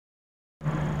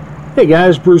Hey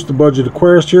guys, Bruce the Budget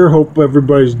Aquarist here. Hope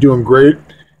everybody's doing great.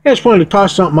 I just wanted to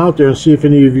toss something out there and see if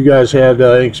any of you guys had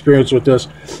experience with this.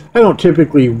 I don't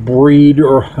typically breed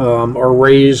or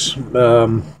raise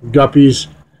guppies.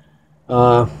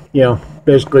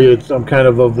 Basically, I'm kind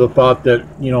of the thought that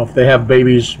if they have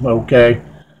babies, okay.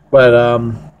 But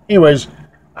anyways,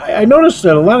 I noticed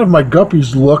that a lot of my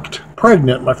guppies looked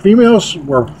pregnant. My females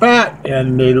were fat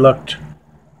and they looked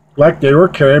like they were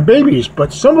carrying babies,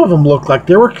 but some of them looked like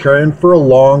they were carrying for a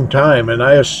long time, and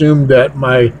I assumed that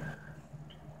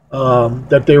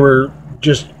that they were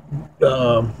just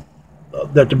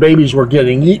that the babies were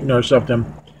getting eaten or something.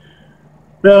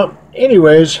 Well,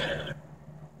 anyways,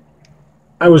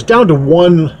 I was down to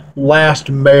one last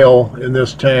male in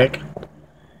this tank,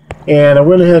 and I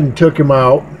went ahead and took him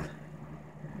out,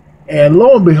 and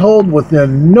lo and behold,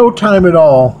 within no time at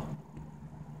all,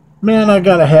 man, I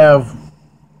gotta have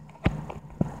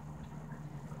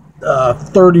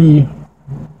 30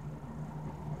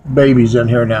 babies in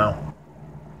here now.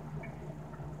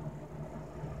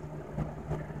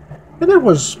 And it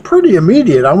was pretty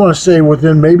immediate. I want to say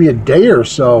within maybe a day or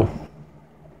so.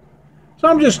 So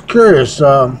I'm just curious,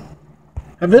 have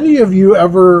any of you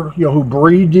ever, who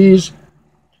breed these,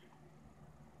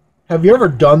 have you ever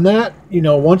done that?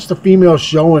 Once the female's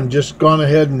showing, just gone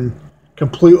ahead and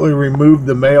completely removed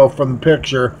the male from the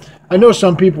picture. I know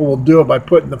some people will do it by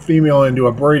putting the female into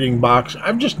a breeding box.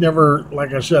 I've just never,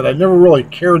 like I said, I never really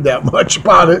cared that much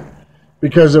about it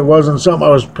because it wasn't something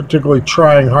I was particularly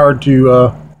trying hard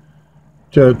to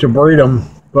breed them.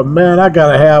 But man,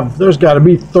 there's got to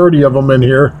be 30 of them in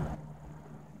here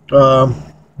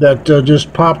that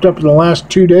just popped up in the last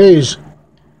 2 days.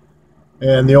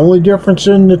 And the only difference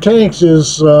in the tanks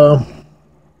is no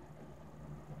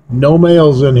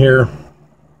males in here.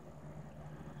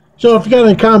 So if you got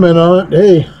any comment on it,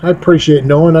 hey, I appreciate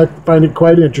knowing. I find it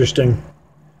quite interesting.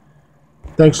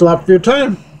 Thanks a lot for your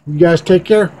time. You guys take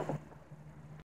care.